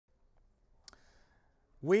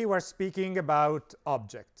we were speaking about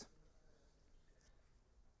object.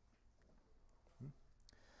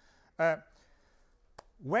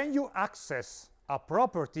 When you access a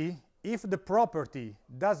property, if the property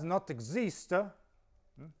does not exist,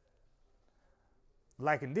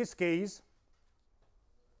 like in this case,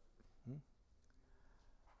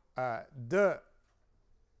 the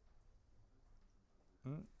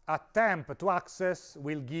attempt to access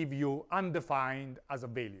will give you undefined as a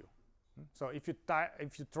value. So if you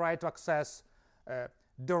try to access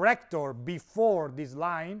director before this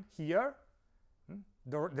line here,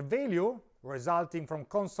 the value resulting from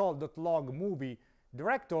console.log movie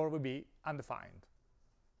director will be undefined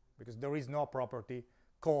because there is no property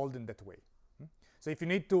called in that way. So if you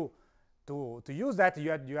need to use that,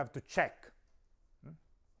 you have to check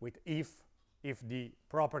with if the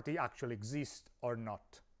property actually exists or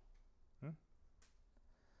not.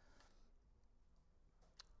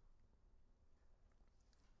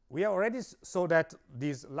 We already saw that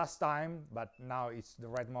this last time, but now it's the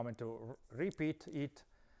right moment to repeat it.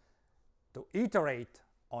 To iterate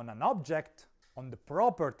on an object, on the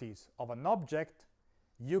properties of an object,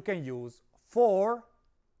 you can use for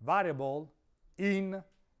variable in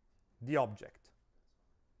the object.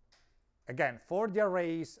 Again, for the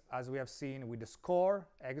arrays, as we have seen with the score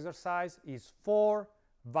exercise, is for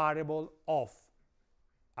variable of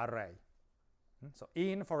array. So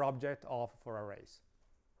in for object, of for arrays.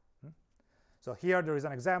 So here there is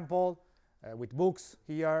an example with books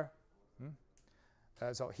here.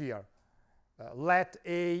 So here, let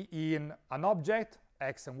a in an object,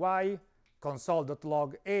 x and y,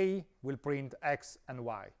 console.log a will print x and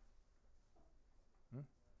y.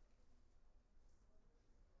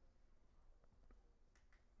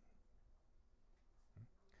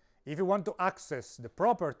 If you want to access the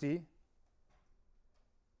property,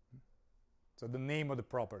 so the name of the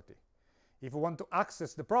property, if you want to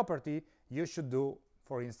access the property, you should do,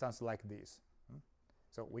 for instance, like this.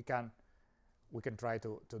 So we can try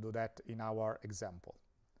to do that in our example.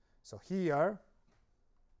 So here,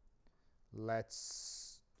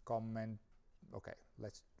 let's comment. Okay,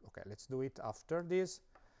 let's do it after this.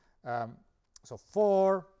 So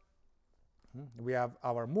for we have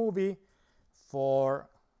our movie for,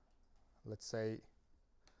 let's say,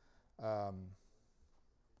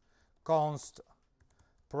 const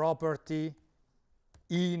property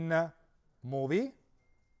in movie.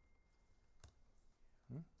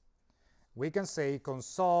 We can say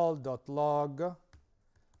console.log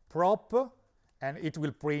prop, and it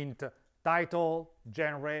will print title,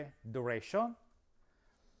 genre, duration,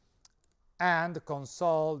 and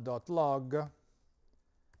console.log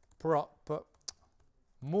prop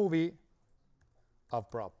movie of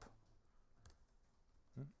prop,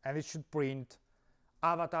 and it should print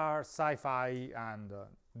avatar, sci-fi, and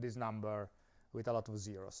this number with a lot of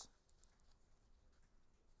zeros.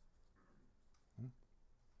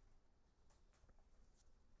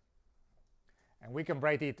 And we can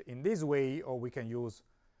write it in this way, or we can use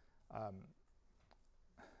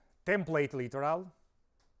template literal.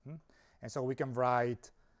 And so we can write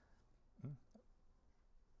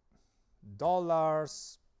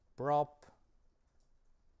dollars prop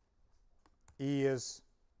is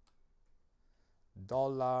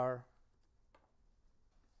dollar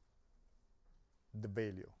the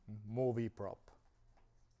value, movie prop.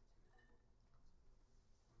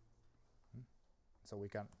 So we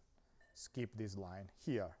can skip this line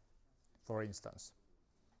here, for instance.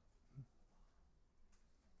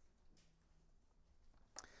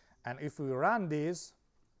 And if we run this,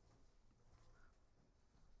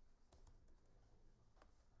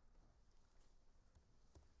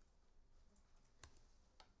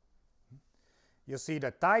 you see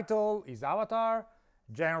the title is avatar,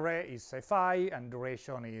 genre is sci-fi, and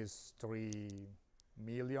duration is 3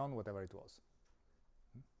 million, whatever it was.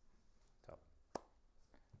 So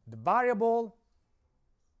the variable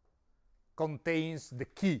contains the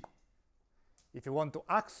key. If you want to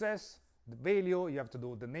access the value, you have to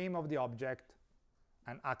do the name of the object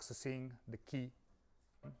and accessing the key,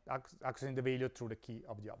 accessing the value through the key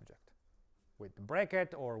of the object with the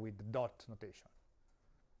bracket or with the dot notation.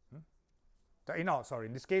 So, no, sorry,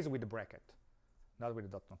 in this case with the bracket, not with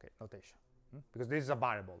the dot notation, because this is a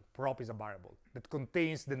variable. Prop is a variable that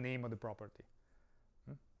contains the name of the property.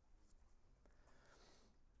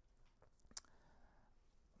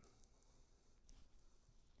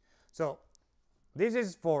 So this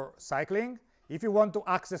is for cycling. If you want to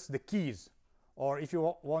access the keys, or if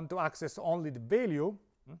you want to access only the value,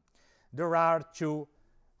 there are two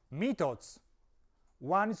methods.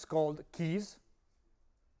 One is called keys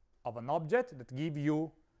of an object that give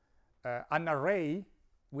you an array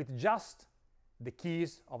with just the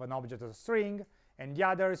keys of an object as a string, and the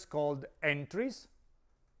other is called entries,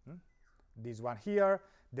 this one here,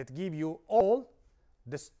 that give you all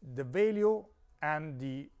the value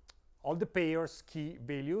and all the pairs key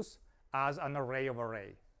values as an array of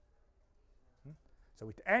array. So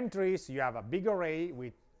with entries, you have a big array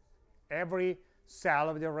with every cell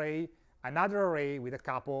of the array, another array with a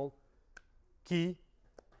couple key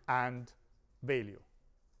and value.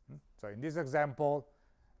 So in this example,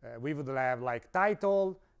 we would have like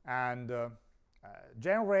title and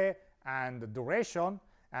genre and duration,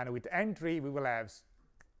 and with entry we will have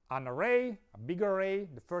an array, a big array.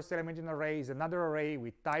 The first element in the array is another array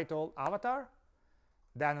with title avatar,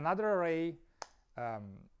 then another array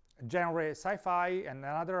genre sci-fi, and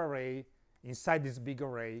another array inside this big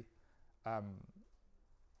array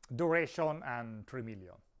duration and 3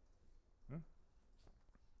 million.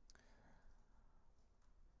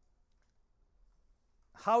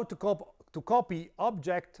 How to copy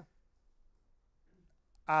object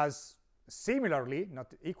as similarly,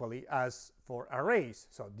 not equally, as for arrays.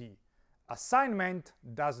 So the assignment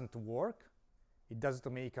doesn't work. It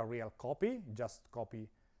doesn't make a real copy, just copy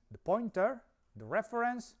the pointer, the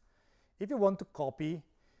reference. If you want to copy,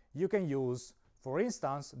 you can use, for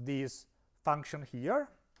instance, this function here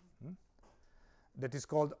that is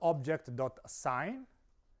called object.assign.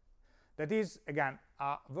 That is, again,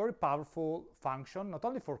 a very powerful function, not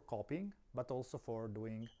only for copying, but also for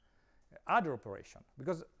doing other operation.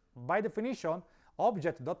 Because by definition,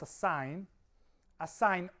 object.assign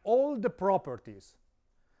assign all the properties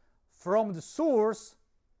from the source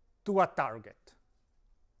to a target.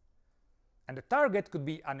 And the target could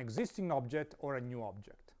be an existing object or a new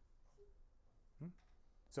object.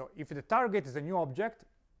 So if the target is a new object,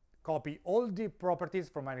 copy all the properties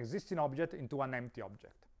from an existing object into an empty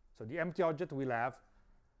object. So the empty object will have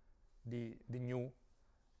the new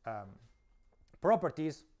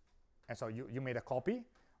properties, and so you made a copy.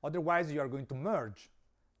 Otherwise, you are going to merge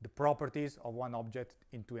the properties of one object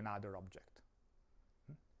into another object.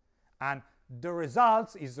 And the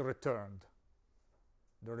results is returned.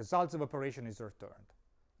 The results of operation is returned.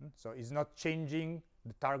 So it's not changing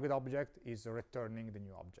the target object, is returning the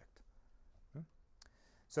new object.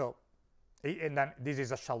 So, and then this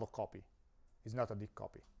is a shallow copy. It's not a deep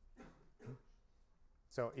copy.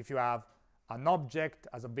 So if you have an object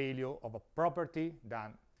as a value of a property,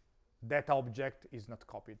 then that object is not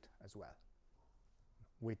copied as well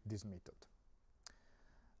with this method.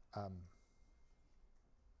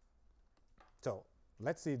 So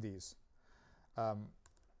let's see this.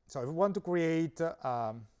 So if we want to create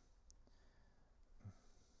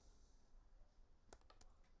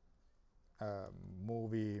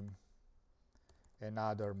movie,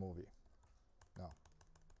 another movie, no,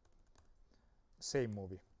 same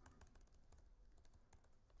movie,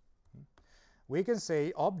 we can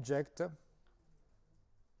say object,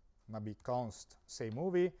 maybe const same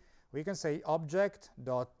movie, we can say object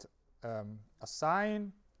dot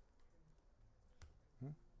assign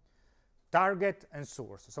target and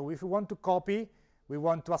source. So if we want to copy, we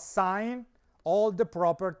want to assign all the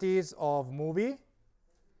properties of movie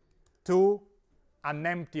to an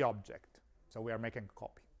empty object. So we are making a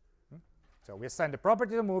copy. So we assign the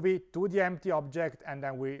property of the movie to the empty object, and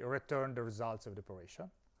then we return the results of the operation.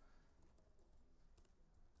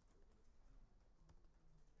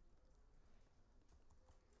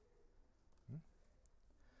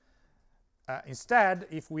 Instead,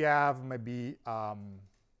 if we have maybe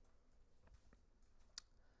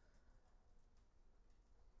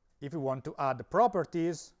if we want to add the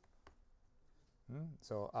properties,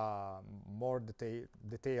 so more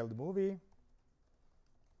detailed movie,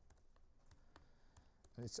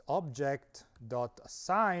 it's object dot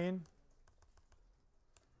assign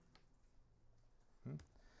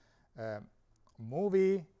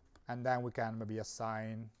movie, and then we can maybe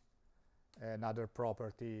assign another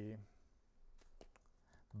property,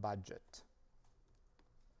 budget.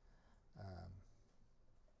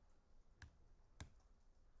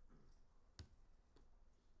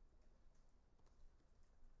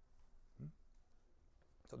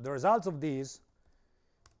 So the results of these,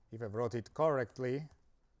 if I wrote it correctly,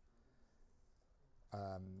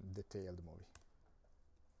 detailed movie,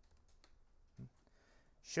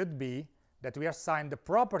 should be that we assign the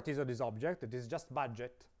properties of this object, that is just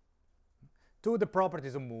budget, to the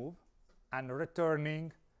properties of move, and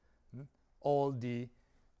returning all the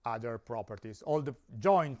other properties, all the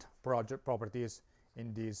joint project properties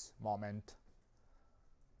in this moment.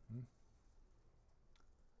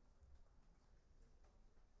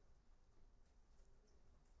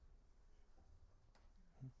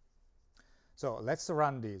 So let's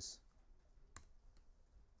run this.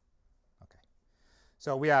 Okay.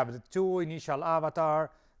 So we have the 2 initial avatar,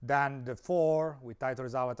 then the 4 with title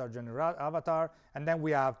as avatar, gender avatar, and then we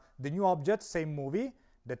have the new object, same movie,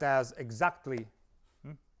 that has exactly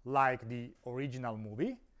like the original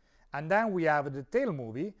movie. And then we have the tail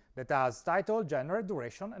movie that has title, gender,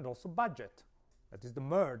 duration, and also budget. That is the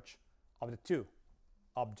merge of the 2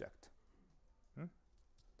 objects.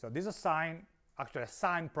 So this actually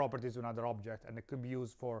assign properties to another object, and it could be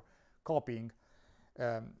used for copying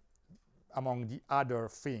among the other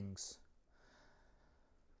things.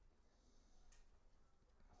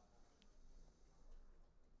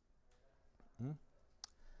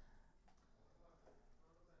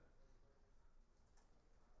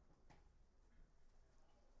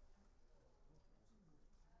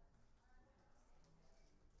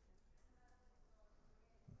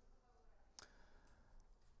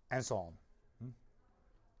 And so on.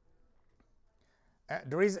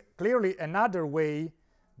 There is clearly another way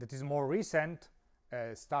that is more recent,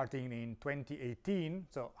 starting in 2018.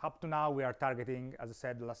 So up to now we are targeting, as I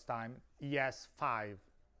said last time, ES5.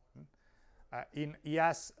 In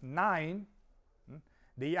ES9,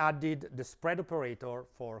 they added the spread operator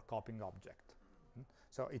for copying object.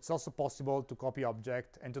 So it's also possible to copy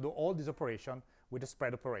object and to do all this operation with the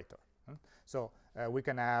spread operator. So we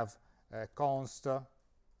can have const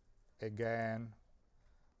again,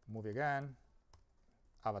 movie again,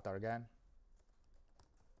 avatar again,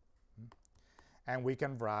 and we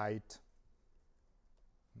can write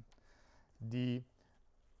the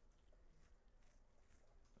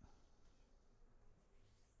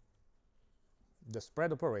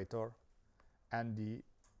spread operator and the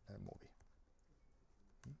movie.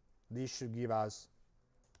 This should give us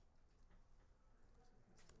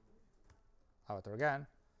avatar again,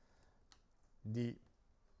 the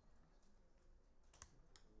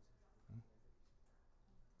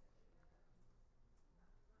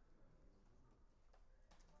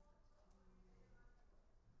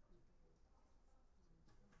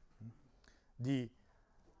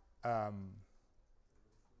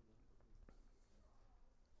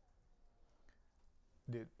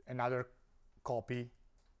another copy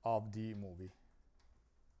of the movie.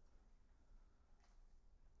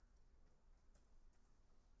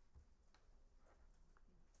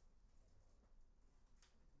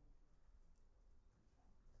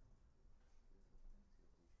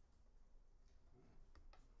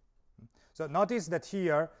 So notice that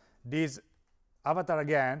here this avatar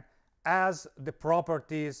again has the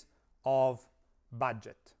properties of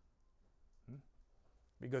budget,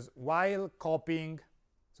 because while copying,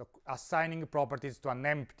 so assigning properties to an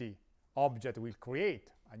empty object will create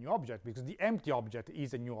a new object, because the empty object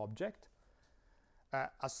is a new object.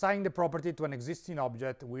 Assigning the property to an existing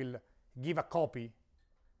object will give a copy,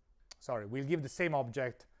 will give the same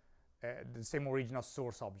object, the same original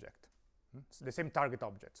source object, so the same target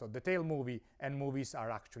object. So the tail movie and movies are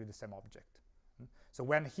actually the same object. So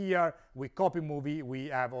when here we copy movie, we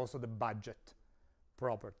have also the budget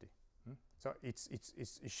property. So it's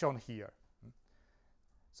shown here.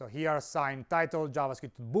 So here assign title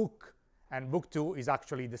JavaScript book, and book2 is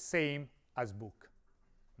actually the same as book.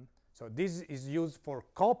 So this is used for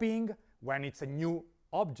copying when it's a new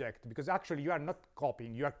object, because actually you are not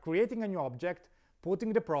copying, you are creating a new object,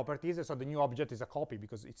 putting the properties, so the new object is a copy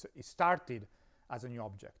because it started as a new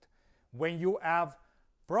object. When you have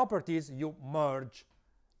properties, you merge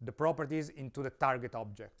the properties into the target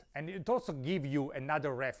object, and it also gives you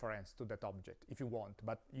another reference to that object if you want,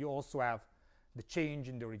 but you also have the change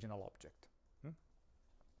in the original object.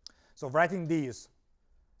 So writing this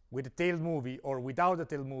with the tail movie or without the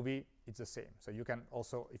tail movie, it's the same. So you can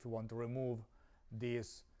also, if you want to remove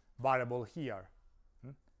this variable here,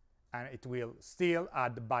 and it will still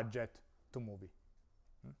add the budget to movie.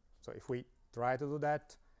 So if we try to do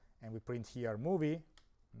that and we print here movie,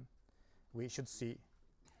 we should see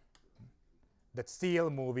that still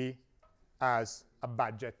movie has a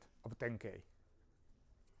budget of 10K.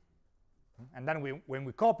 And then when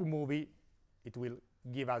we copy movie, it will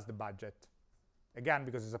give us the budget, again,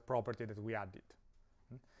 because it's a property that we added.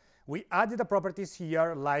 We added the properties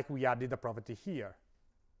here like we added the property here.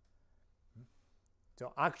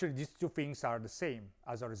 So actually these two things are the same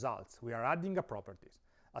as a result. We are adding a properties.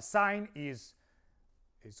 Assign is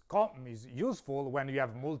useful when you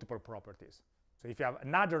have multiple properties. So if you have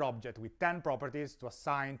another object with 10 properties to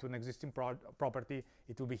assign to an existing property,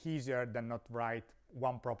 it will be easier than not write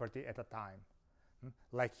one property at a time,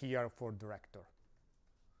 like here for director.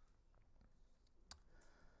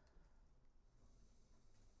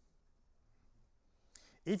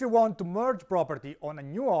 If you want to merge property on a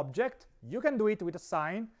new object, you can do it with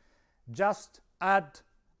assign. Just add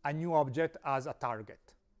a new object as a target.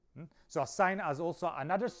 So assign has also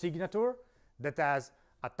another signature that has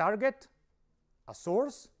a target, a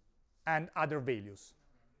source, and other values,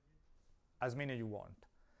 as many as you want.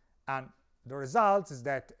 And the result is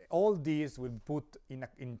that all these will be put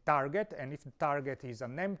in target, and if the target is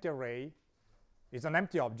an empty array, is an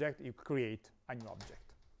empty object, you create a new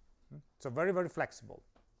object. So very, very flexible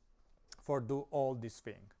for do all this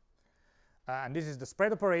thing. And this is the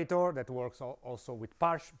spread operator that works also with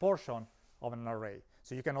portion of an array.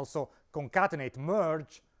 So you can also concatenate,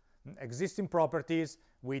 merge existing properties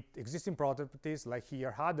with existing properties, like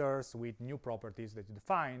here others with new properties that you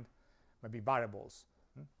defined, maybe variables.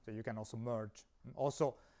 So you can also merge.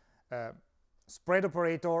 Also, spread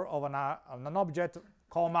operator of an object,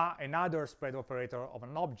 comma, another spread operator of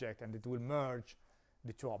an object, and it will merge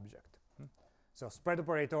the two objects. So spread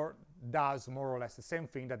operator does more or less the same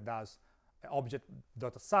thing that does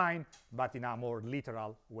object.assign, but in a more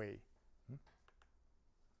literal way.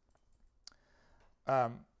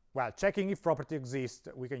 Well, checking if property exists,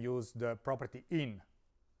 we can use the property in.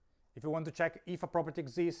 If you want to check if a property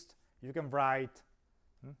exists, you can write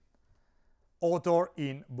author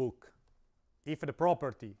in book. If the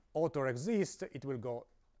property author exists, it will go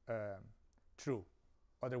true.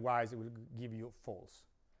 Otherwise, it will give you false.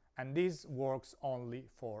 And this works only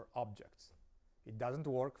for objects. It doesn't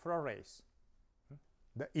work for arrays.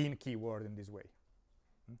 The in keyword in this way.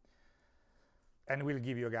 And will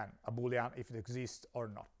give you again a boolean if it exists or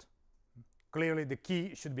not. Clearly the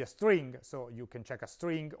key should be a string, so you can check a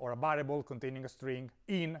string or a variable containing a string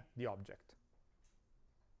in the object.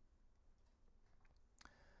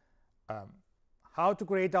 How to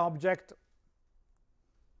create an object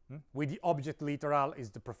with the object literal is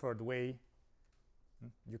the preferred way.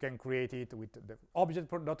 You can create it with the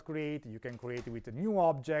object.create, you can create it with a new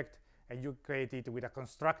object, and you create it with a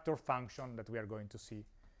constructor function that we are going to see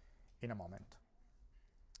in a moment.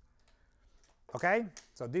 Okay,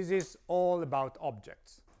 so this is all about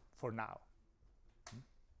objects for now.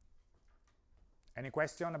 Any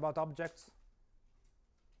question about objects?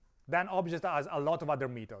 Then object has a lot of other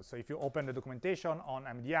methods. So if you open the documentation on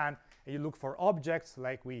MDN and you look for objects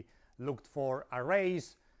like we looked for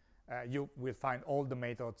arrays, you will find all the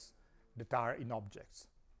methods that are in objects,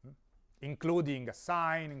 including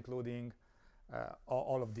assign, including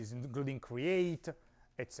all of these, including create,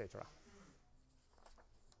 etc.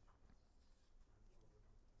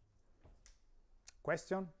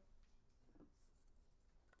 Question?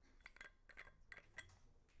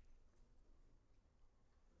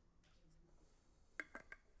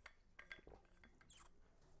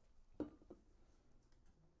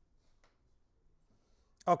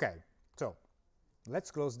 Okay, so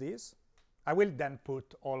let's close this. I will then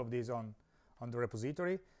put all of these on the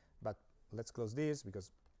repository, but let's close this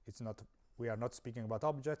because it's not, we are not speaking about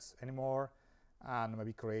objects anymore, and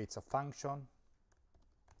maybe creates a function,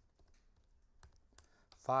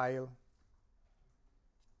 file,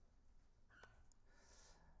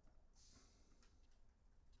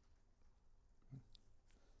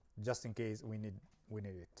 just in case we need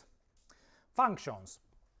it. Functions.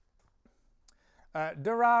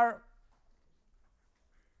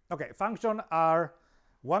 Functions are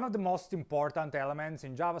one of the most important elements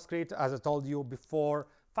in JavaScript. As I told you before,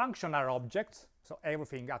 functions are objects, so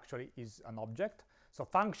everything actually is an object. So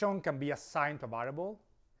function can be assigned to a variable,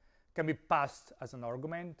 can be passed as an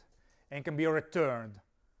argument, and can be returned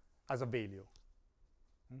as a value.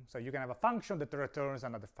 So you can have a function that returns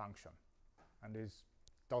another function, and this is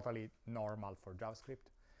totally normal for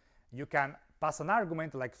JavaScript. You can pass an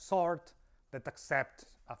argument like sort that accepts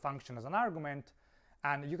a function as an argument,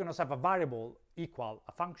 and you can also have a variable equal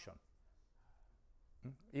a function,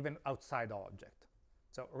 even outside the object.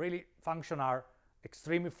 So really, functions are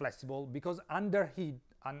extremely flexible because underhood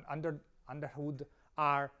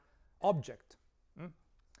are objects.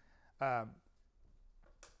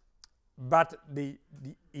 But the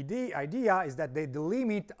idea is that they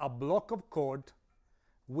delimit a block of code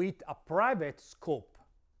with a private scope.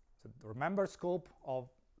 So remember scope of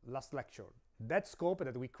last lecture. That scope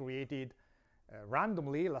that we created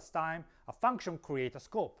randomly last time, a function creates a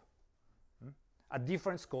scope, a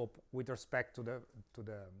different scope with respect to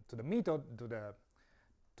the method, to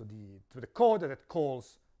the code that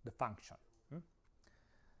calls the function.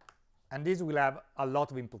 And this will have a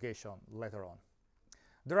lot of implication later on.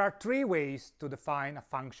 There are 3 ways to define a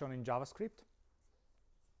function in JavaScript.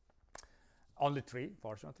 Only 3,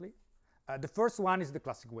 fortunately. The first one is the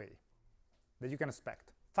classic way that you can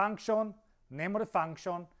expect. Function, name of the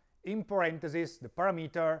function, in parentheses, the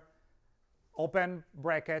parameter, open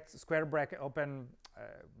brackets, square bracket, open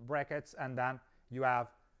brackets, and then you have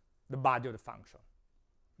the body of the function,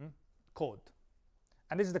 code.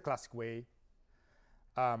 And this is the classic way.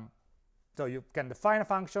 So you can define a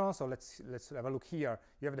function. So let's have a look here.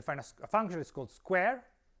 You have defined a function that's called square,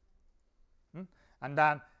 and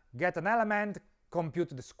then get an element,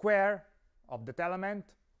 compute the square of that element.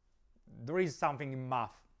 There is something in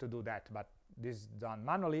math to do that, but this is done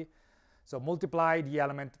manually. So multiply the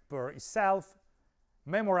element per itself,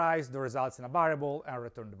 memorize the results in a variable, and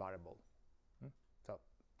return the variable. So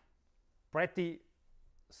pretty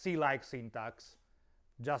C-like syntax,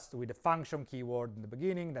 just with the function keyword in the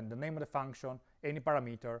beginning, then the name of the function, any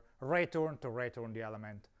parameter, return the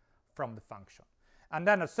element from the function. And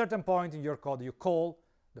then at a certain point in your code, you call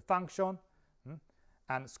the function,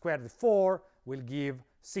 and square the 4 will give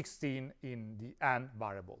 16 in the n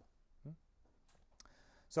variable.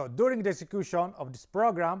 So during the execution of this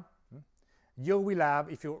program, you will have,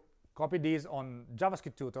 if you copy this on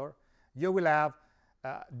JavaScript tutor, you will have,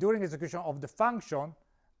 during execution of the function,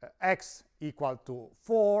 x equal to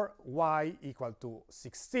 4, y equal to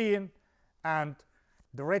 16, and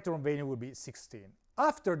the return value will be 16.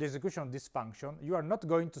 After the execution of this function, you are not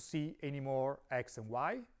going to see any more x and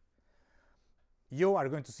y. You are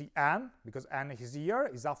going to see n, because n is here,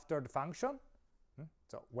 is after the function.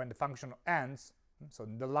 So when the function ends, so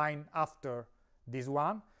in the line after this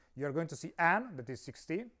one, you are going to see n, that is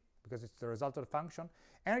 16, because it's the result of the function,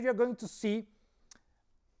 and you're going to see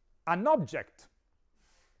an object,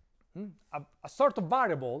 a sort of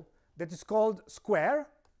variable that is called square,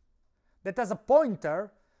 that has a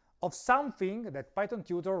pointer of something that Python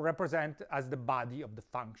tutor represents as the body of the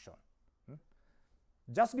function.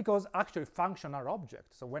 Just because actually functions are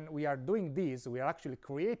objects. So when we are doing this, we are actually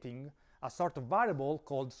creating a sort of variable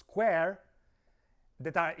called square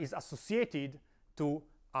that is associated to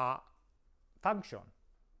a function,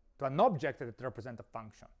 to an object that represents a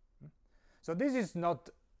function. So this is not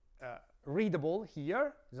readable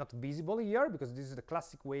here, it's not visible here, because this is the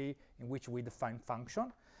classic way in which we define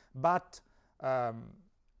function. But I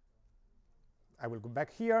will go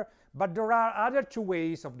back here. But there are other two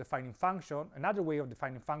ways of defining function. Another way of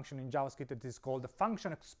defining function in JavaScript that is called the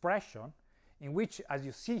function expression, in which, as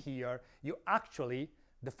you see here, you actually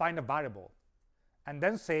define a variable and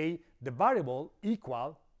then say the variable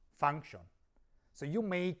equal function. So you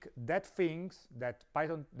make that things that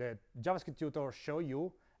the JavaScript tutor show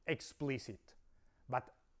you explicit. But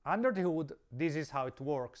under the hood, this is how it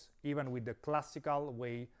works, even with the classical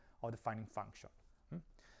way of defining function.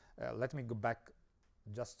 Let me go back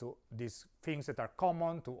just to these things that are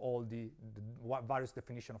common to all the various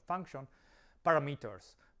definitions of function.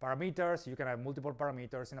 Parameters. Parameters, you can have multiple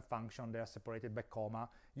parameters in a function. They are separated by comma.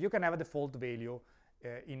 You can have a default value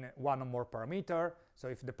in one or more parameter. So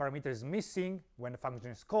if the parameter is missing, when the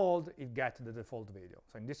function is called, it gets the default value.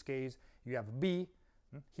 So in this case, you have b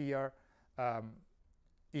here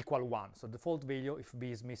equal 1. So default value, if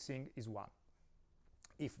b is missing, is 1.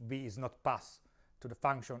 If b is not passed to the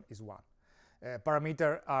function, is 1.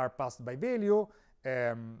 Parameters are passed by value.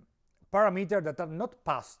 Parameters that are not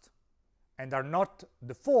passed and are not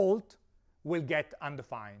default will get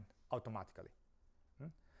undefined automatically.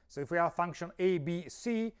 So if we have a function a, b,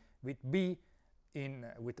 c with b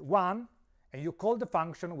with 1, and you call the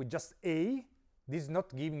function with just a, this is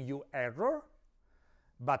not giving you error,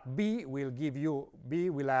 but b will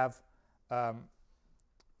have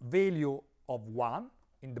value of 1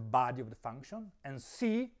 in the body of the function, and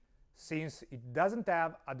c, since it doesn't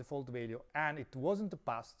have a default value and it wasn't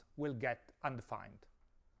passed, will get undefined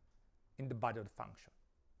in the body of the function.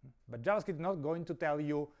 But JavaScript is not going to tell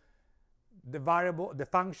you the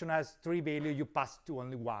function has 3 values, you pass to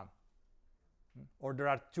only 1. Or there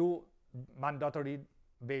are 2 mandatory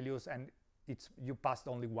values and you passed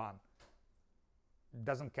only 1. It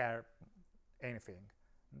doesn't care anything.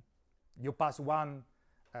 You pass 1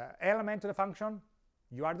 element to the function,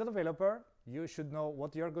 you are the developer, you should know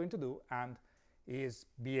what you're going to do and is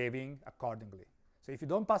behaving accordingly. So if you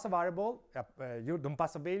don't pass a variable, you don't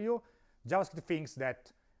pass a value, JavaScript thinks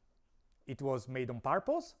that it was made on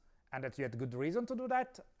purpose and that you had good reason to do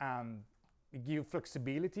that, and it gives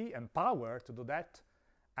flexibility and power to do that.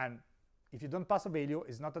 And if you don't pass a value,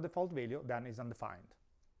 it's not a default value, then it's undefined.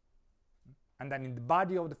 And then in the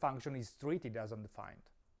body of the function is treated as undefined.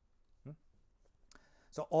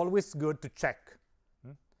 So always good to check.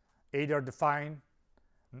 Either define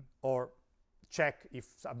or check if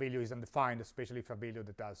a value is undefined, especially if a value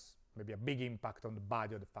that has maybe a big impact on the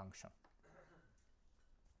body of the function.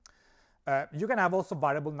 You can have also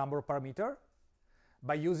variable number of parameter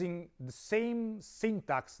by using the same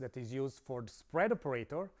syntax that is used for the spread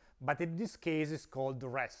operator, but in this case is called the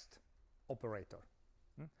rest operator.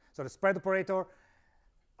 So the spread operator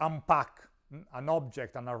unpack an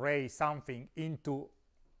object, an array, something into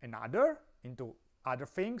another into other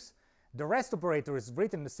things. The rest operator is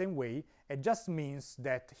written the same way. It just means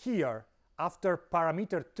that here, after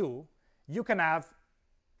parameter 2, you can have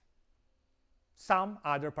some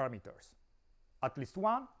other parameters, at least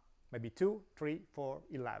 1, maybe 2, 3, 4,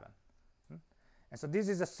 11. And so this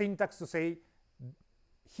is a syntax to say,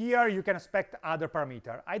 here you can expect other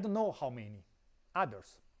parameter. I don't know how many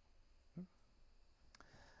others.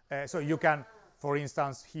 So you can, for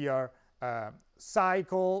instance, here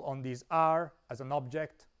cycle on this R as an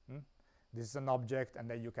object. This is an object, and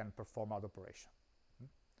then you can perform other operation.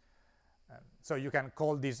 So you can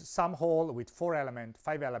call this sum hole with 4 element,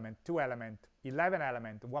 5 element, 2 element, 11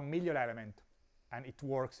 element, 1 million element, and it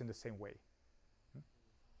works in the same way.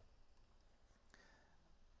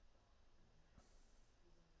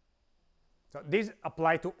 So these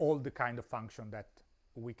apply to all the kind of function that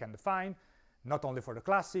we can define, not only for the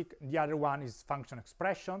classic. The other one is function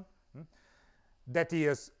expression. That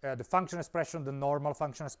is the function expression. The normal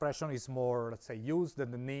function expression is more, let's say, used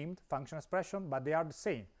than the named function expression, but they are the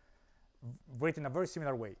same, written in a very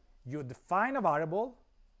similar way. You define a variable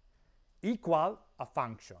equal a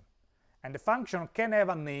function, and the function can have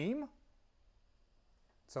a name.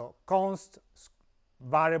 So const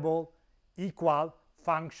variable equal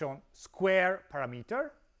function square parameter,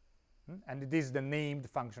 and it is the named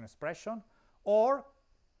function expression, or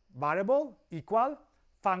variable equal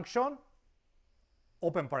function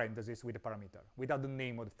open parenthesis with a parameter without the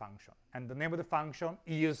name of the function, and the name of the function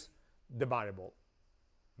is the variable.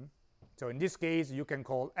 So in this case you can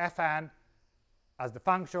call fn as the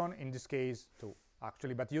function, in this case too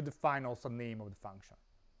actually, but you define also the name of the function.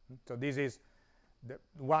 So this is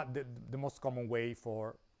the most common way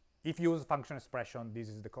for, if you use function expression, this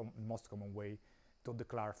is the most common way to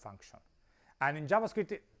declare function. And in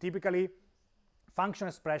JavaScript, typically, function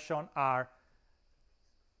expression are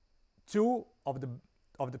two of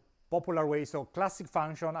the popular ways. So classic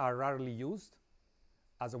function are rarely used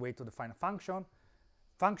as a way to define a function.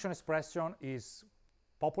 Function expression is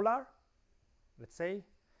popular, let's say.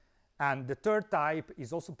 And the third type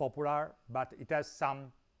is also popular, but it has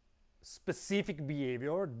some specific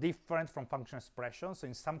behavior different from function expression. So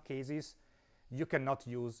in some cases you cannot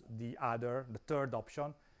use the third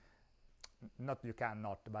option. Not you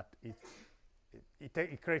cannot, but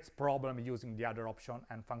it creates problem using the other option,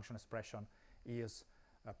 and function expression is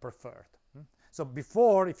preferred. So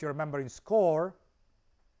before, if you remember in score,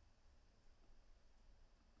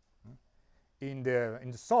 in the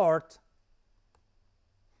sort,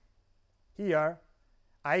 here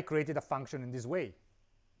I created a function in this way.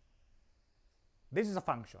 This is a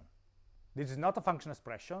function. This is not a function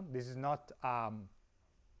expression. This is not a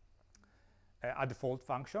default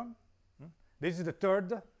function. This is the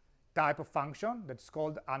third type of function that's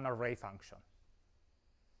called an array function.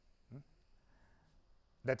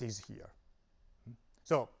 That is here.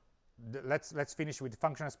 So let's finish with the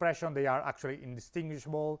function expression. They are actually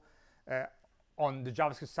indistinguishable on the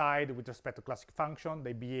JavaScript side with respect to classic function.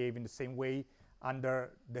 They behave in the same way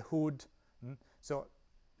under the hood. So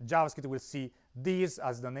JavaScript will see this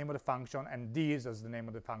as the name of the function and this as the name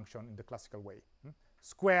of the function in the classical way.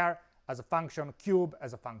 Square as a function, cube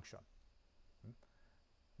as a function.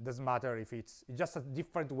 Doesn't matter if it's just a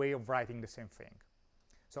different way of writing the same thing.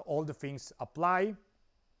 So all the things apply.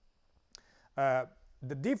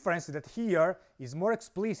 The difference is that here is more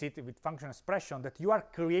explicit with function expression, that you are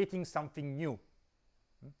creating something new,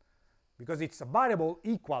 because it's a variable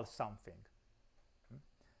equals something.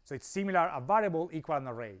 So it's similar, a variable equal an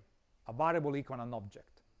array, a variable equal an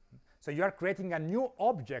object. So you are creating a new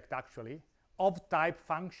object actually of type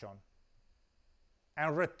function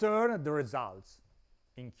and return the results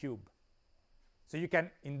in cube. So you can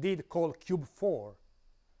indeed call cube4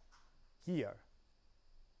 here.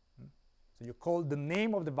 So you call the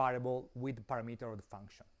name of the variable with the parameter of the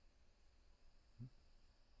function.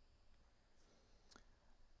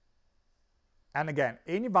 And again,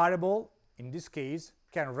 any variable in this case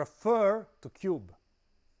can refer to cube.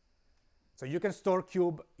 So you can store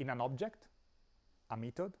cube in an object, a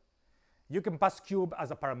method. You can pass cube as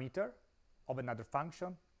a parameter of another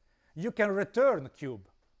function. You can return cube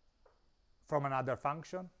from another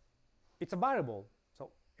function. It's a variable. So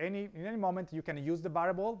in any moment you can use the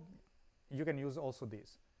variable, you can use also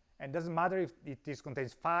this. And it doesn't matter if it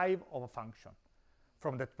contains 5 of a function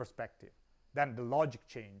from that perspective. Then the logic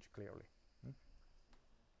change clearly.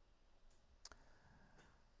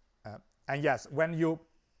 And yes, when you,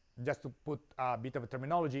 just to put a bit of a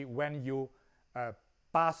terminology, when you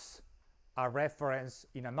pass a reference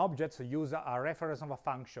in an object, so use a reference of a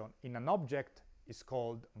function in an object, is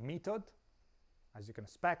called method, as you can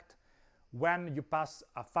expect. when you pass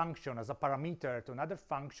a function as a parameter to another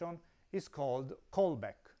function is called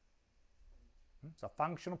callback. So a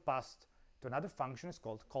function passed to another function is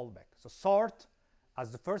called callback. So sort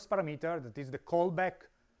as the first parameter, that is the callback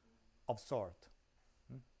of sort.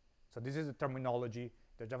 So this is the terminology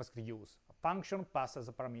that JavaScript uses. A function passed as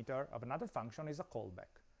a parameter of another function is a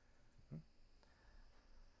callback.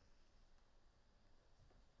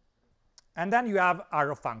 And then you have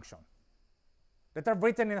arrow function that are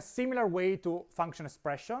written in a similar way to function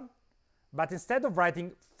expression, but instead of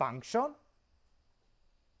writing function,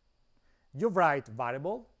 you write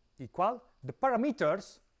variable equal the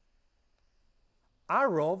parameters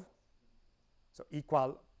arrow, so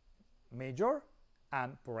equal major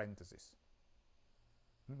and parentheses.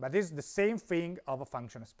 But this is the same thing of a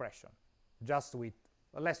function expression, just with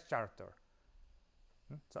less character.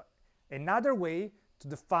 So another way to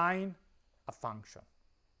define a function.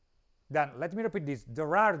 Then let me repeat this.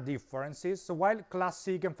 There are differences. So while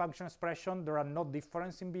classic and function expression, there are no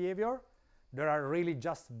difference in behavior. There are really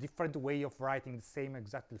just different way of writing the same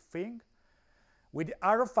exact thing. With the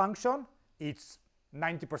arrow function, it's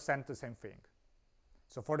 90% the same thing.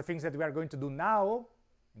 So for the things that we are going to do now,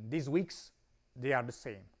 in these weeks, they are the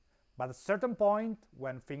same. But at a certain point,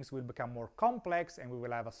 when things will become more complex and we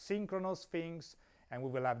will have asynchronous things and we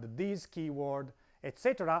will have the this keyword,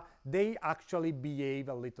 etc., they actually behave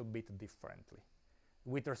a little bit differently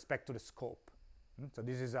with respect to the scope. So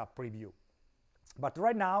this is a preview. But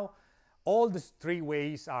right now, all these three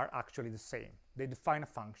ways are actually the same. They define a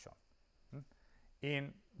function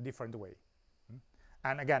in different way.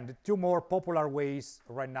 And again, the two more popular ways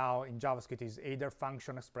right now in JavaScript is either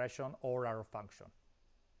function expression or arrow function.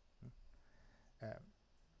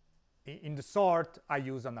 In the sort, I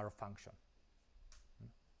use an arrow function.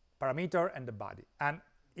 Parameter and the body. And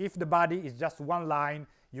if the body is just one line,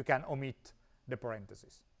 you can omit the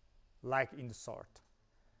parentheses, like in the sort.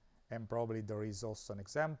 And probably there is also an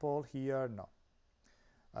example here. No.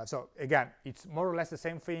 So again, it's more or less the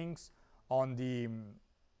same things on the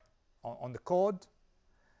code.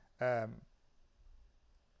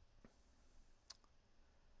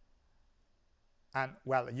 And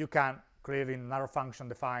well, you can clearly in another function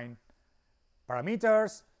define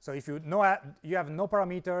parameters. So if you know you have no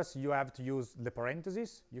parameters, you have to use the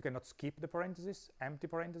parentheses. You cannot skip the parentheses, empty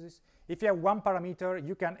parentheses. If you have one parameter,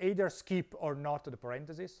 you can either skip or not the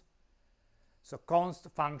parentheses. So const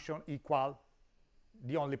function equal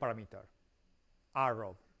the only parameter,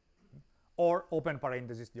 arrow, or open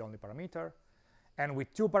parenthesis, the only parameter. And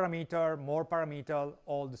with two parameter, more parameter,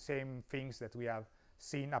 all the same things that we have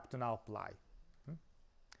seen up to now apply.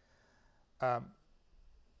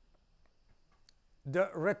 The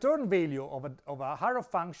return value of a arrow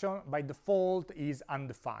function by default is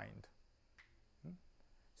undefined.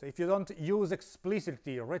 So if you don't use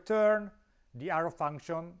explicitly return, the arrow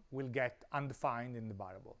function will get undefined in the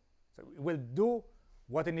variable. So it will do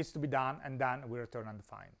what it needs to be done, and then we return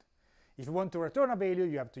undefined. If you want to return a value,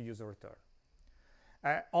 you have to use a return.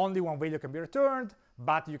 Only one value can be returned,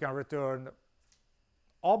 but you can return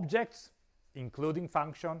objects, including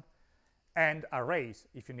function, and arrays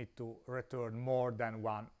if you need to return more than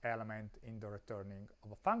one element in the returning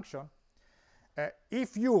of a function.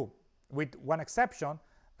 If you, with one exception,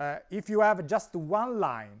 if you have just one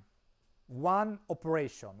line, one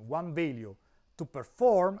operation, one value to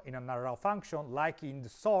perform in an arrow function, like in the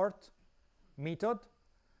sort method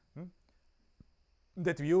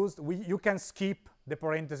that we used, you can skip the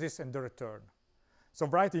parentheses and the return. So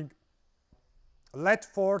writing let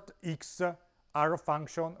for x arrow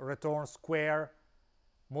function return square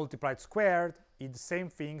multiplied squared is the same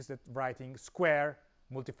things that writing square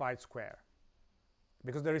multiplied square,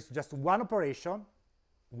 because there is just one operation,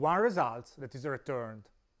 one result that is returned.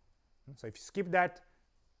 So if you skip that,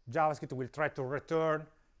 JavaScript will try to return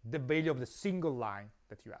the value of the single line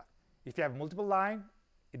that you have. If you have multiple lines,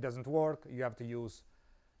 it doesn't work. You have to use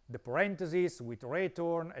the parentheses with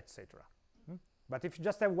return, etc. But if you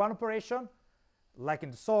just have one operation, like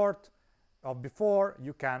in the sort of before,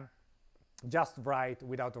 you can just write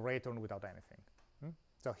without a return, without anything.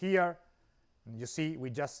 So here, you see, we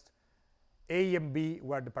just a and b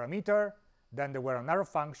were the parameter, then there were an arrow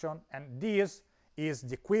function, and this is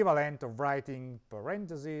the equivalent of writing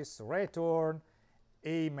parentheses, return,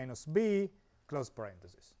 a minus b, close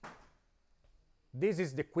parentheses. This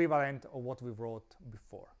is the equivalent of what we wrote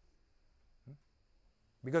before.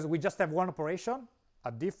 Because we just have one operation,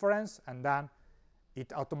 a difference, and then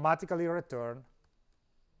it automatically returns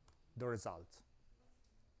the result.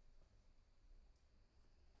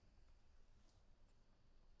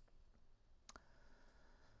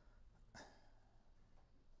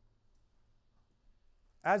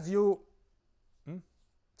 As you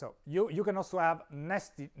So you can also have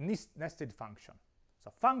nested function. So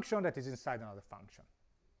function that is inside another function.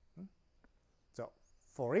 So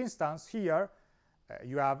for instance, here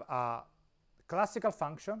you have a classical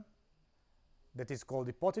function that is called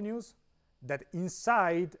hypotenuse that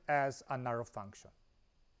inside has a narrow function.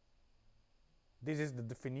 This is the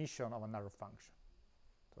definition of a narrow function.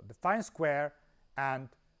 So define square, and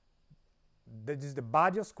this is the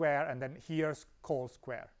body of square, and then here's call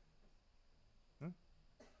square.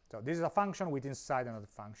 So this is a function with inside another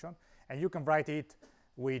function, and you can write it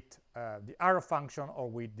with the arrow function or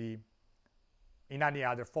with the in any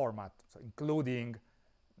other format, so including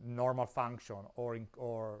normal function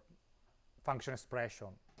or function expression,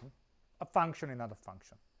 a function in another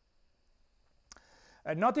function.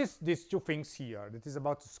 Notice these two things here. That is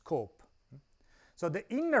about scope. So the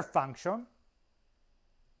inner function,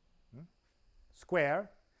 square,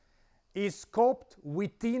 is scoped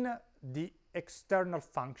within the external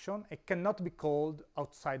function. It cannot be called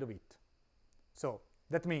outside of it. So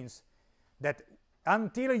that means that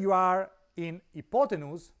until you are in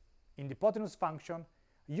hypotenuse, in the hypotenuse function,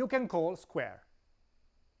 you can call square.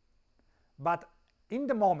 But in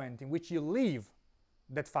the moment in which you leave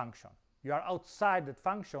that function, you are outside that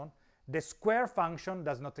function, the square function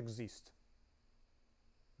does not exist.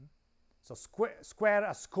 So square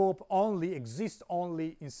as scope only exists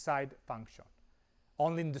only inside function,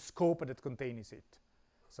 only in the scope that contains it.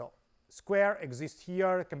 So square exists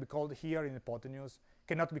here, can be called here in hypotenuse,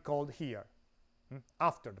 cannot be called here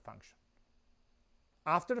after the function.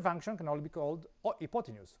 After the function can only be called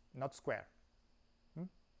hypotenuse, not square.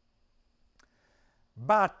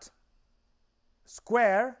 But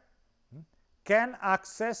square can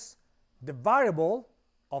access the variable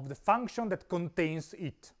of the function that contains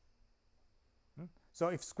it. So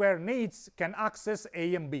if square needs, can access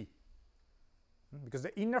a and b, because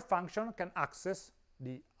the inner function can access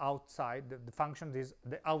the outside, the function is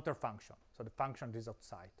the outer function, so the function is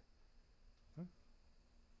outside.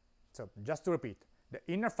 So just to repeat, the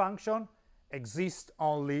inner function exists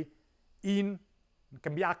only in,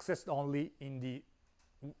 can be accessed only in the,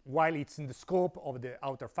 while it's in the scope of the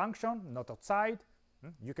outer function, not outside.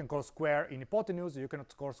 You can call square in hypotenuse, you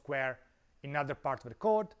cannot call square in other parts of the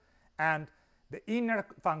code, and the inner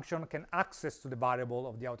function can access to the variable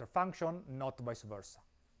of the outer function, not vice versa.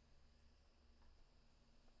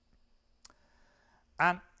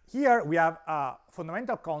 And here we have a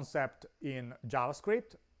fundamental concept in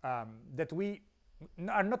JavaScript that we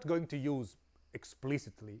are not going to use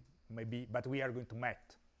explicitly, maybe, but we are going to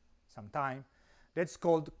met sometime. That's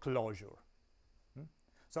called closure.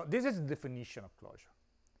 So this is the definition of closure.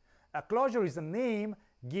 A closure is a name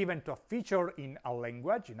given to a feature in a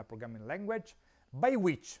language, in a programming language, by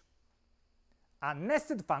which a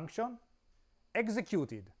nested function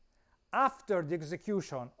executed after the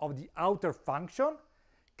execution of the outer function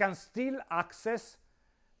can still access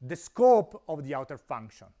the scope of the outer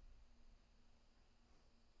function.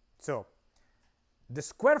 So the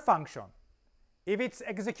square function, if it's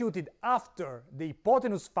executed after the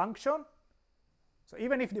hypotenuse function, so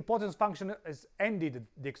even if the hypotenuse function has ended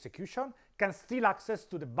the execution, can still access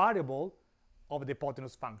to the variable of the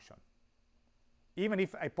hypotenuse function, even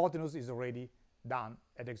if hypotenuse is already done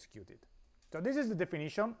and executed. So this is the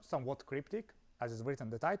definition, somewhat cryptic, as is written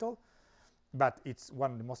in the title, but it's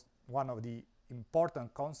one of the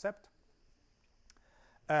important concepts.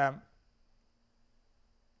 And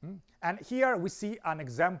here we see an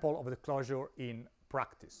example of the closure in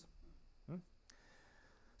practice.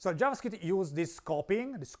 So JavaScript uses this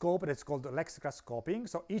scoping, the scope that's called lexical scoping.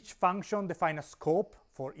 So each function defines a scope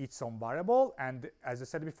for its own variable, and as I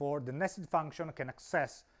said before, the nested function can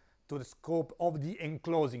access to the scope of the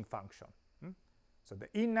enclosing function. So the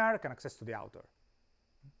inner can access to the outer,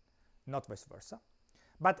 not vice versa.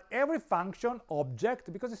 But every function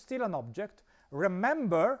object, because it's still an object,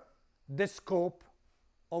 remember the scope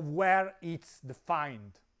of where it's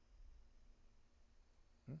defined.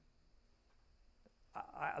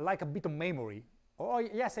 I like a bit of memory. Oh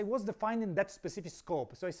yes, I was defined in that specific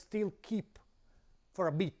scope, so I still keep for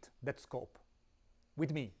a bit that scope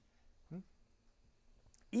with me.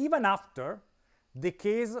 Even after the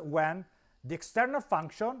case when the external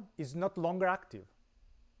function is not longer active.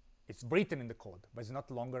 It's written in the code, but it's not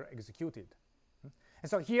longer executed. And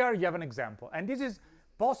so here you have an example, and this is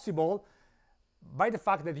possible by the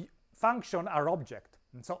fact that the functions are object.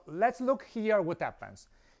 And so let's look here what happens.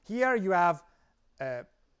 Here you have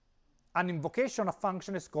an invocation of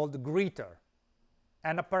function is called greeter,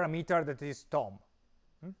 and a parameter that is Tom.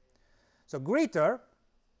 So greeter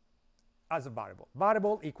as a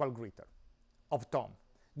variable equal greeter of Tom.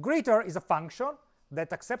 Greeter is a function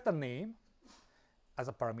that accepts a name as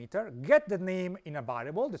a parameter, get the name in a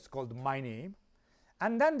variable that's called myName,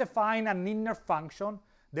 and then define an inner function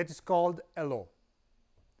that is called hello.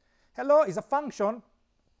 Hello is a function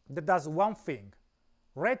that does one thing: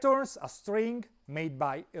 returns a string made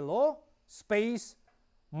by hello space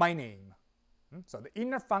myName. So the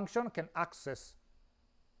inner function can access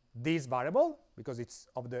this variable because it's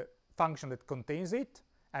of the function that contains it,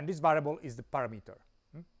 and this variable is the parameter.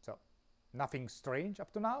 So nothing strange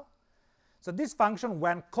up to now. So this function,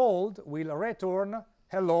 when called, will return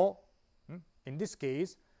hello. In this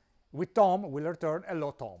case, with Tom, will return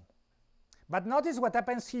hello Tom. But notice what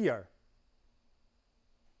happens here.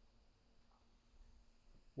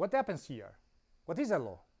 What happens here? What is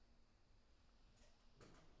hello?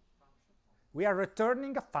 We are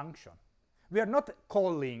returning a function. We are not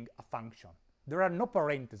calling a function. There are no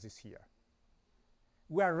parentheses here.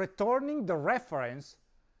 We are returning the reference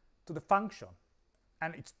to the function.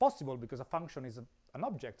 And it's possible because a function is an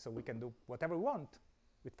object, so we can do whatever we want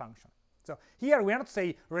with function. So here we are not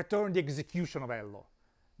saying return the execution of hello,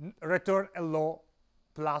 return hello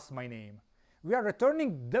plus my name. We are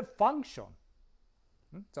returning the function.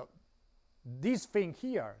 So this thing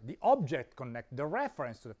here, the object connect, the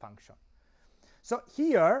reference to the function. So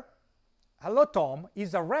here, hello Tom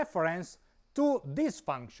is a reference to this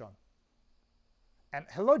function. And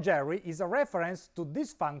hello Jerry is a reference to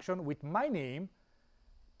this function with my name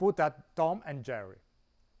put at Tom and Jerry.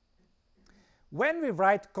 When we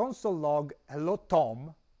write console log hello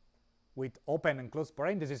Tom with open and close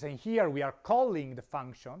parentheses, and here we are calling the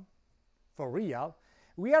function for real,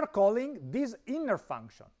 we are calling this inner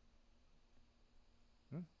function.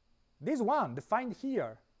 This one defined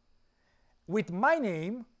here with my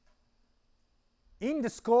name in the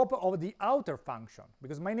scope of the outer function,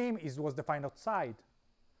 because my name was defined outside.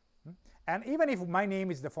 And even if my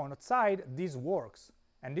name is defined outside, this works,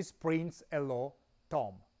 and this prints hello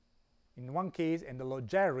Tom in one case and hello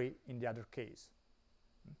Jerry in the other case.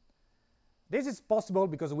 This is possible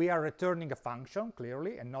because we are returning a function,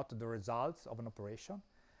 clearly, and not the results of an operation.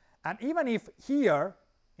 And even if here,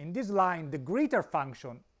 in this line, the greeter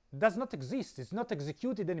function does not exist, it's not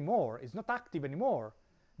executed anymore, it's not active anymore,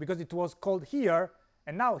 because it was called here,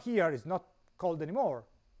 and now here is not called anymore.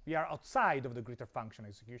 We are outside of the greeter function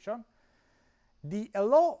execution. The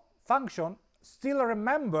hello function still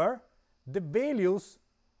remember the values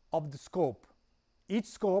of the scope. Each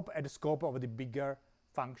scope at the scope of the bigger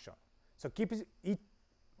function. So it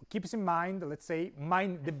keeps in mind, let's say,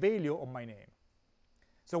 the value of my name.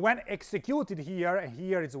 So when executed here, and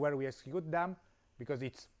here is where we execute them, because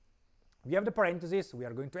we have the parentheses, we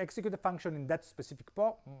are going to execute the function in that specific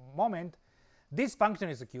moment. This function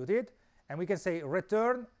is executed, and we can say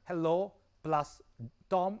return hello plus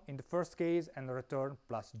Tom in the first case, and return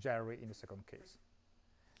plus Jerry in the second case.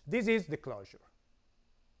 This is the closure,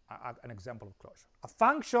 an example of closure. A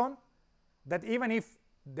function that even if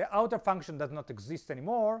the outer function does not exist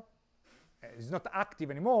anymore, is not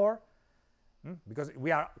active anymore, because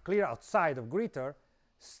we are clear outside of greeter,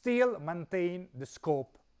 still maintain the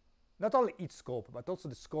scope, not only its scope, but also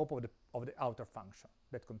the scope of the outer function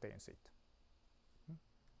that contains it.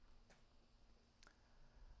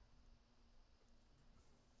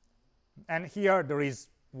 And here there is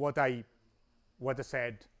what I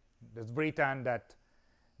said. There's written that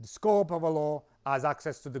the scope of hello has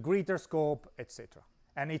access to the greeter scope, etc.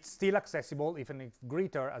 And it's still accessible even if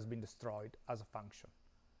greeter has been destroyed as a function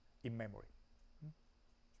in memory.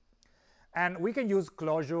 And we can use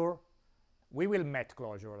closure. We will met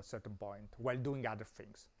closure at a certain point while doing other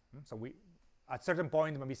things. So at a certain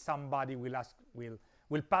point, maybe somebody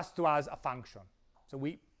will pass to us a function. So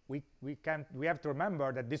we have to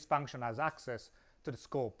remember that this function has access to the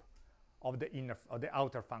scope of the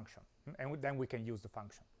outer function, and then we can use the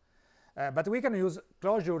function. But we can use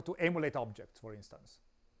closure to emulate objects, for instance,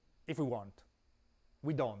 if we want.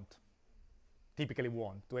 We don't typically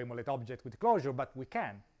want to emulate objects with closure, but we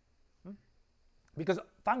can. Because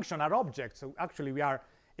functions are objects, so actually we are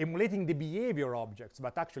emulating the behavior objects,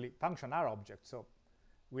 but actually functions are objects. So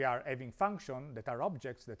we are having functions that are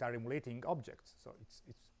objects that are emulating objects. So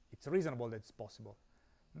it's reasonable that it's possible.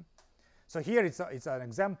 So here it's an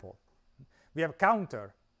example. We have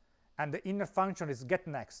counter, and the inner function is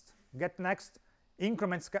getNext. GetNext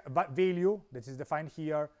increments value that is defined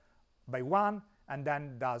here by 1, and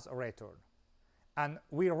then does a return. And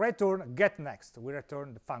we return getNext. We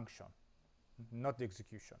return the function, not the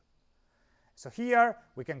execution. So here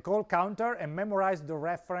we can call counter and memorize the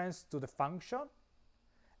reference to the function.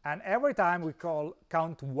 And every time we call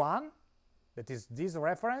count1, that is this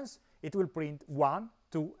reference, it will print 1,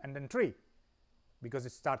 2, and then 3, because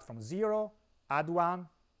it starts from 0, add 1,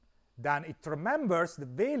 then it remembers the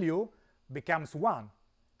value becomes 1,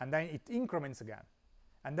 and then it increments again.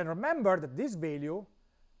 And then remember that this value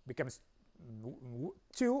becomes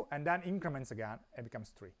 2, and then increments again and becomes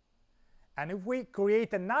 3. And if we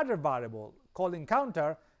create another variable calling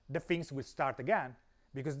counter, the things will start again,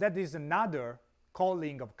 because that is another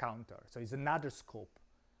calling of counter. So it's another scope.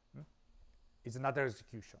 It's another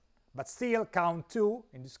execution. But still, count2,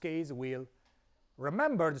 in this case, will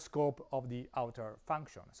remember the scope of the outer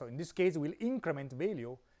function. So in this case, we'll increment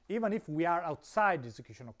value, even if we are outside the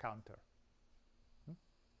execution of counter.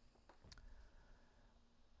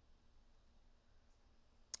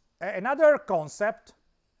 Another concept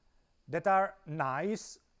that are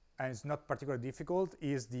nice and is not particularly difficult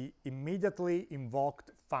is the immediately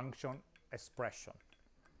invoked function expression,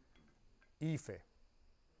 IFE.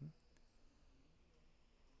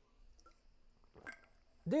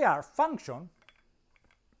 They are functions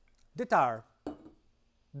that are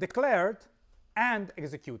declared and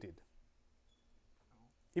executed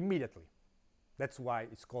immediately. That's why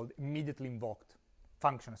it's called immediately invoked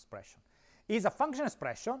function expression. Is a function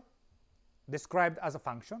expression described as a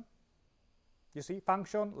function. You see,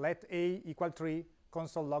 function let a equal 3,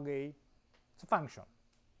 console log a. It's a function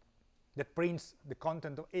that prints the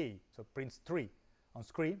content of a, so it prints 3 on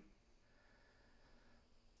screen.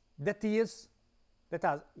 That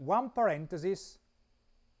has one parenthesis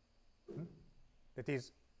that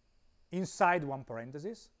is inside one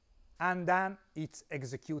parenthesis, and then it's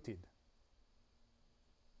executed.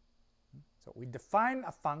 So we define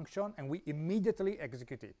a function and we immediately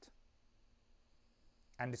execute it.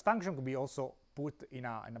 And this function could be also put in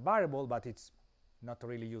a variable, but it's not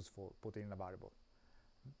really useful put in a variable.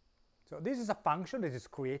 So this is a function that is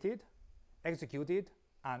created, executed,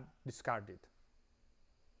 and discarded.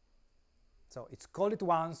 So it's call it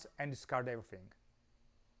once and discard everything.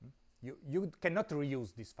 You cannot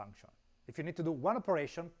reuse this function. If you need to do one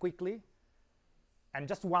operation quickly and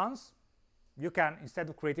just once, you can, instead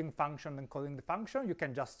of creating a function and calling the function, you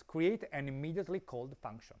can just create and immediately call the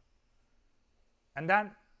function. And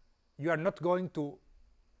then you are not going to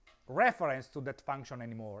reference to that function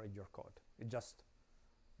anymore in your code. It's just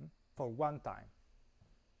for one time.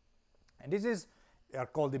 And this is are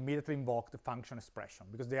called immediately invoked function expression,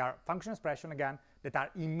 because they are function expression, again, that are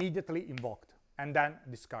immediately invoked and then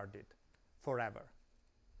discarded forever.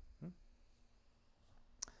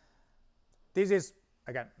 This is,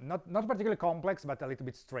 again, not particularly complex, but a little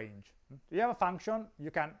bit strange. You have a function,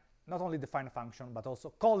 you can not only define a function, but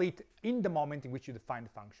also call it in the moment in which you define the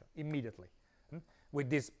function, immediately, with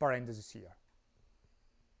this parenthesis here.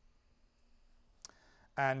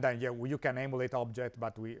 And then, yeah, you can emulate object,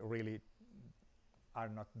 but we really are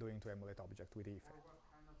not doing to emulate object with IFE. For what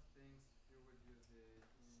kind of things you would use the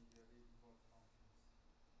immediately invoked functions?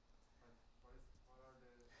 What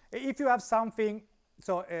are the... If you have something,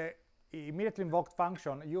 so immediately invoked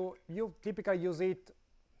function, you typically use it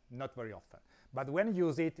not very often. But when you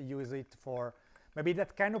use it for maybe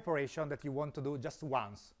that kind of operation that you want to do just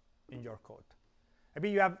once in your code. Maybe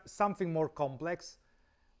you have something more complex,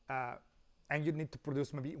 and you need to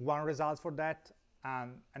produce maybe one result for that,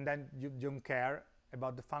 and then you don't care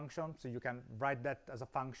about the function, so you can write that as a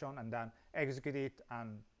function and then execute it,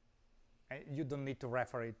 and you don't need to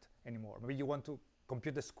refer it anymore. Maybe you want to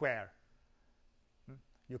compute a square.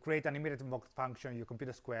 You create an immediate invoked function, you compute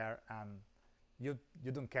a square, and you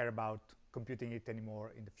don't care about computing it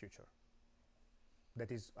anymore in the future.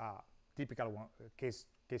 That is a typical one, case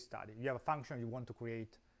study. You have a function, you want to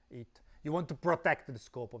create it. You want to protect the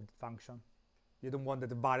scope of the function. You don't want that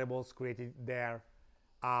the variables created there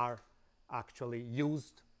are actually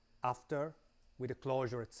used after with a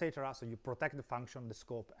closure, etc. So you protect the function, the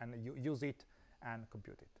scope, and you use it and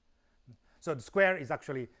compute it. So the square is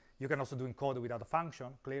actually, you can also do encode without a function,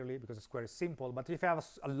 clearly, because the square is simple. But if you have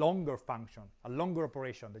a longer function, a longer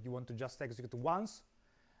operation that you want to just execute once,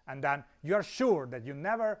 and then you are sure that you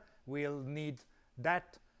never will need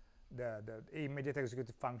that, the immediate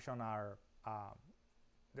executed function are,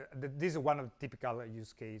 this is one of the typical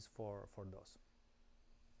use case for those.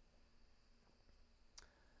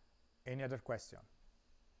 Any other question?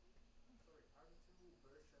 Sorry, are the two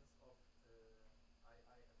versions of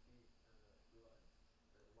IIFE equivalent?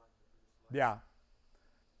 The one in the previous slide? Yeah.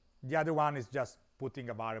 The other one is just putting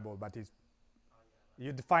a variable, but it's,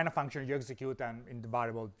 you define a function, you execute, and in the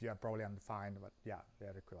variable you are probably undefined, but yeah, they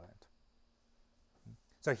are equivalent.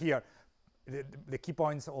 So here, the key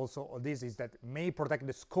points also of this is that may protect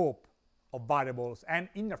the scope of variables and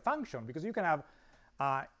inner function, because you can have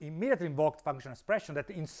immediately invoked function expression that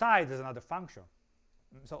inside is another function.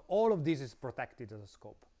 So all of this is protected as a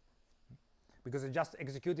scope, because it's just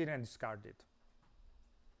executed and discarded.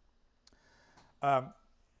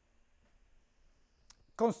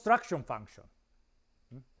 construction function,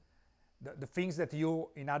 the things that you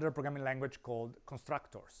in other programming language called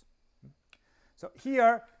constructors. So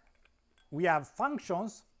here we have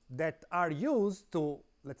functions that are used to,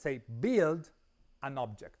 let's say, build an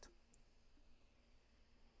object.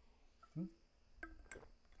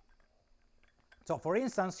 So for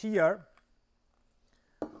instance, here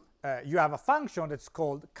you have a function that's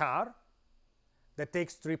called car that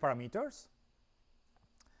takes 3 parameters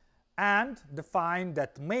and define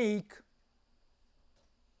that the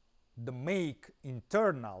make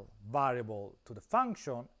internal variable to the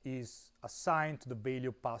function is assigned to the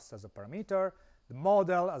value passed as a parameter, the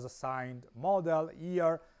model as assigned model,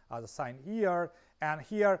 here as assigned here, and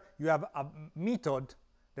here you have a method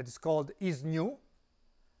that is called isNew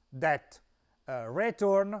that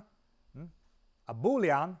return a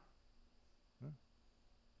boolean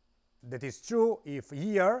that is true if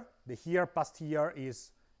here, the here passed here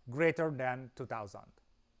is greater than 2000,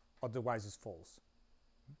 otherwise it's false.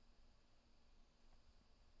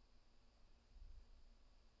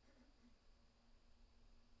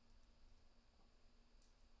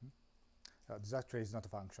 This actually is not a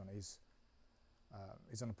function, is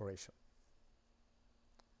an operation,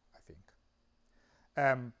 I think.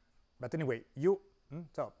 But anyway,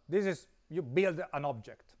 so this is, you build an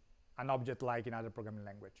object like in other programming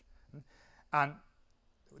language. And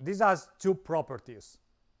this has 2 properties.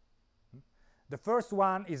 The first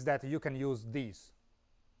one is that you can use these.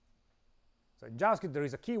 So in JavaScript there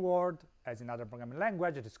is a keyword, as in other programming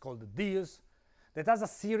language, it is called this, that has a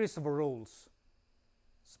series of rules,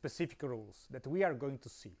 specific rules that we are going to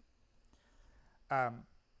see.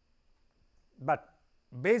 But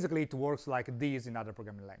basically it works like this in other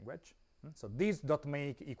programming language. So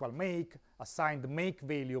this.make equal make, assign the make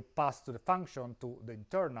value passed to the function to the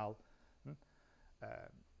internal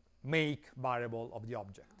make variable of the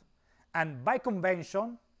object. And by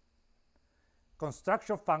convention,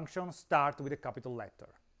 construction functions start with a capital letter.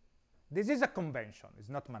 This is a convention, it's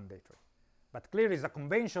not mandatory. But clearly it's a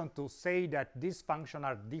convention to say that these functions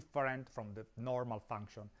are different from the normal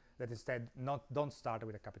function that instead don't start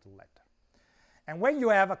with a capital letter. And when you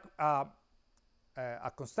have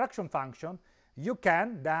a construction function, you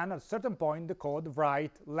can then at a certain point in the code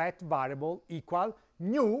write let variable equal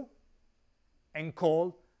new and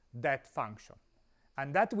call that function.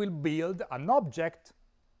 And that will build an object,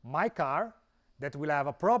 my car, that will have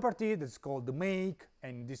a property that's called the make,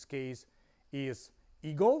 and in this case is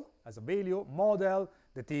eagle as a value, model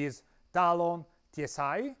that is Talon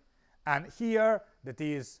TSI, and here that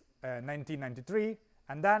is 1993,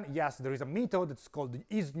 and then yes, there is a method that's called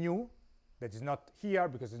isNew that is not here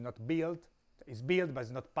because it's not built, it's built but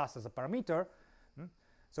it's not passed as a parameter.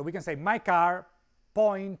 So we can say my car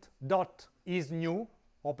point dot isNew,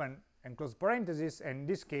 open and close parentheses, and in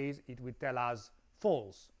this case it will tell us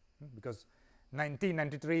false because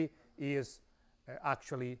 1993 is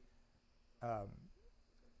actually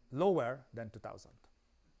lower than 2000.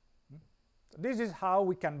 This is how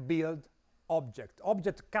we can build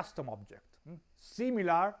custom object,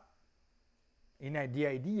 similar in the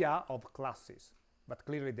idea of classes, but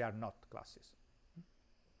clearly they are not classes.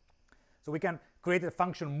 So we can create a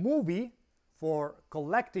function movie for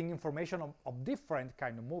collecting information of different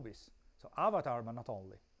kind of movies. So avatar, but not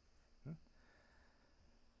only.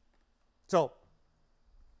 So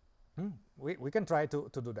we can try to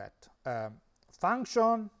do that.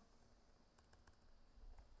 Function,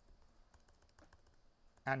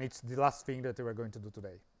 and it's the last thing that we're going to do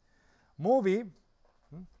today. Movie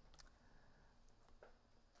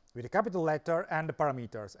with a capital letter and the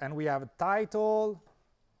parameters, and we have a title.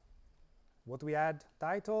 What we add?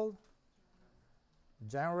 Title,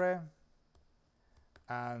 genre,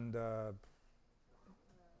 and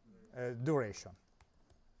duration.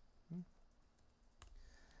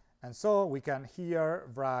 And so we can here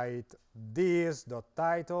write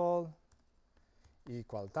this.title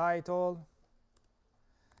equal title.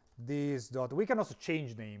 We can also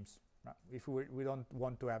change names. If we don't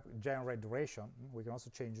want to have genre duration, we can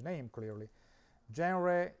also change name clearly.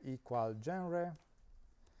 Genre equal genre,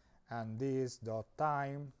 and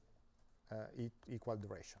this.time equal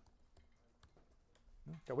duration.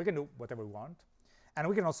 So we can do whatever we want. And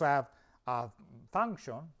we can also have a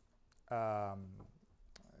function, a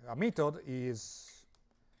method is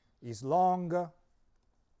long.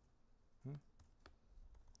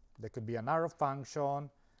 There could be an arrow function,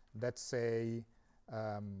 let's say,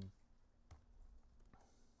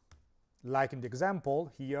 like in the example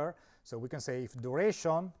here. So we can say if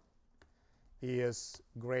duration is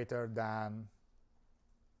greater than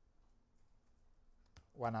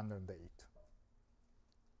 108.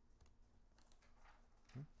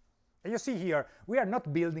 And you see here, we are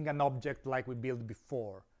not building an object like we built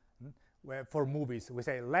before. Where for movies, we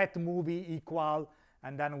say let movie equal,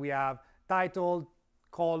 and then we have title,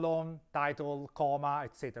 colon, title, comma,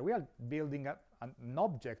 etc. We are building an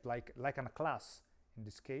object like a class in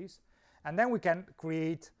this case. And then we can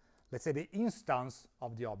create, let's say, the instance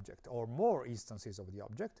of the object, or more instances of the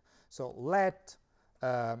object. So let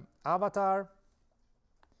avatar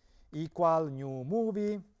equal new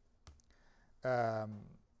movie,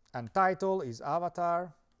 and title is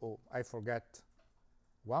avatar. Oh, I forget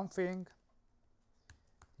one thing.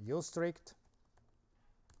 Use strict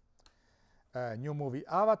new movie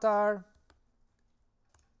avatar,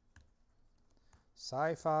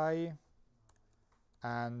 sci-fi,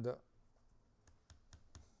 and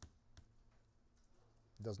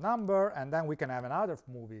those number, and then we can have another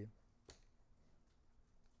movie,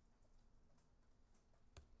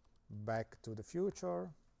 Back to the Future.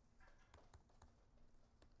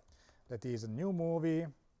 That is a new movie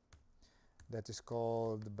that is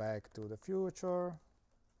called Back to the Future,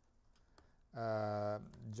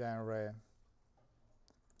 genre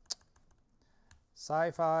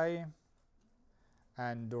sci-fi,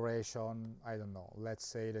 and duration, I don't know, let's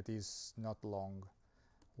say that is not long,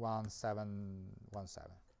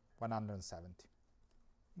 170.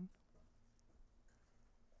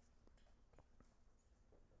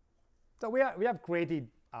 So we have created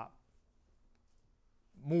a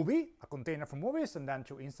movie, a container for movies, and then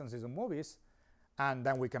 2 instances of movies. And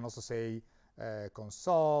then we can also say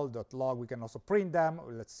console.log. We can also print them.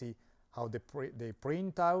 Let's see how they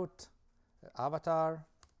print out avatar.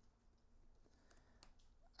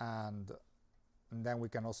 And then we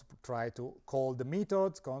can also try to call the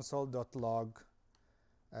methods console.log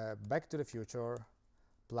back to the future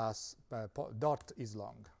plus dot is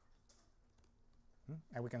long.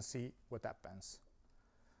 And we can see what happens.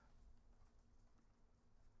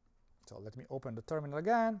 So let me open the terminal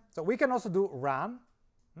again. So we can also do run.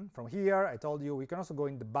 From here, I told you, we can also go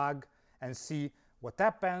in debug and see what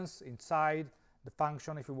happens inside the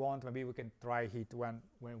function if we want. Maybe we can try it when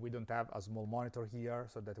we don't have a small monitor here,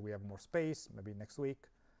 so that we have more space, maybe next week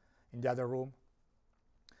in the other room.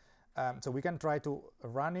 So we can try to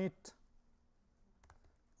run it,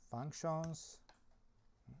 functions,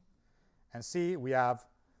 and see we have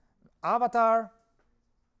avatar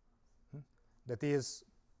that is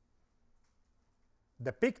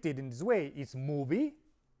depicted in this way. It's movie,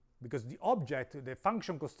 because the object, the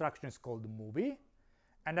function construction is called movie,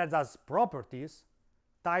 and that has properties,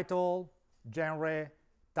 title, genre,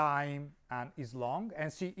 time, and isLong.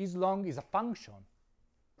 And see, isLong is a function.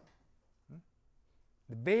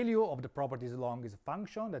 The value of the property isLong is a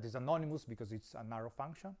function that is anonymous because it's a narrow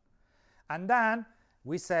function. And then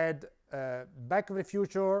we said Back to the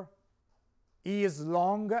Future is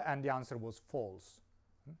long, and the answer was false.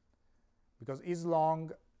 Because is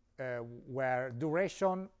long where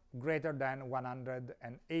duration greater than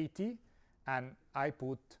 180, and I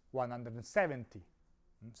put 170.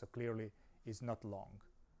 So clearly is not long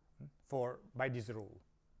by this rule.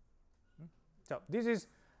 So this is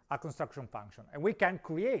a construction function, and we can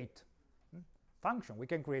create function. We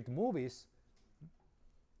can create movies.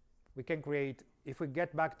 We can create, if we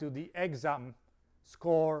get back to the exam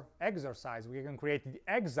score exercise, we can create the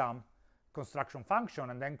exam construction function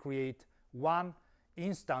and then create one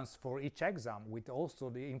instance for each exam with also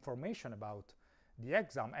the information about the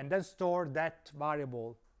exam, and then store that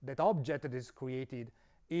variable, that object that is created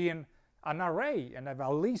in an array, and have a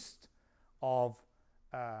list of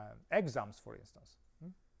exams, for instance.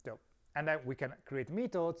 So, and then we can create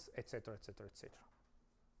methods, etc., etc., etc.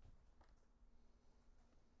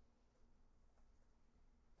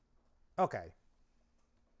 Okay.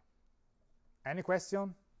 Any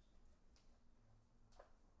question?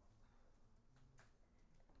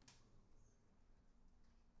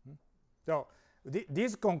 So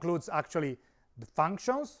this concludes actually the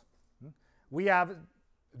functions. We have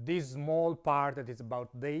this small part that is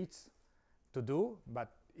about dates to do,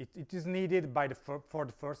 but it is needed by for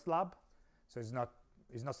the first lab. So it's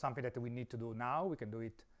not something that we need to do now. We can do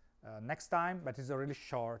it next time, but it's a really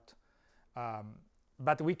short.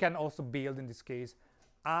 But we can also build, in this case,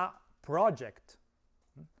 a project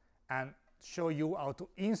and show you how to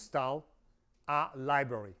install a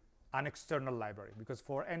library, an external library, because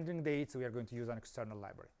for entering dates we are going to use an external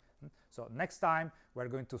library. So next time we're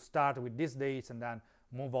going to start with these dates and then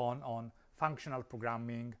move on functional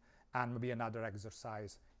programming and maybe another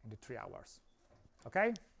exercise in the 3 hours.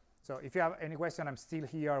 Okay? So if you have any question, I'm still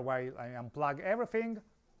here while I unplug everything.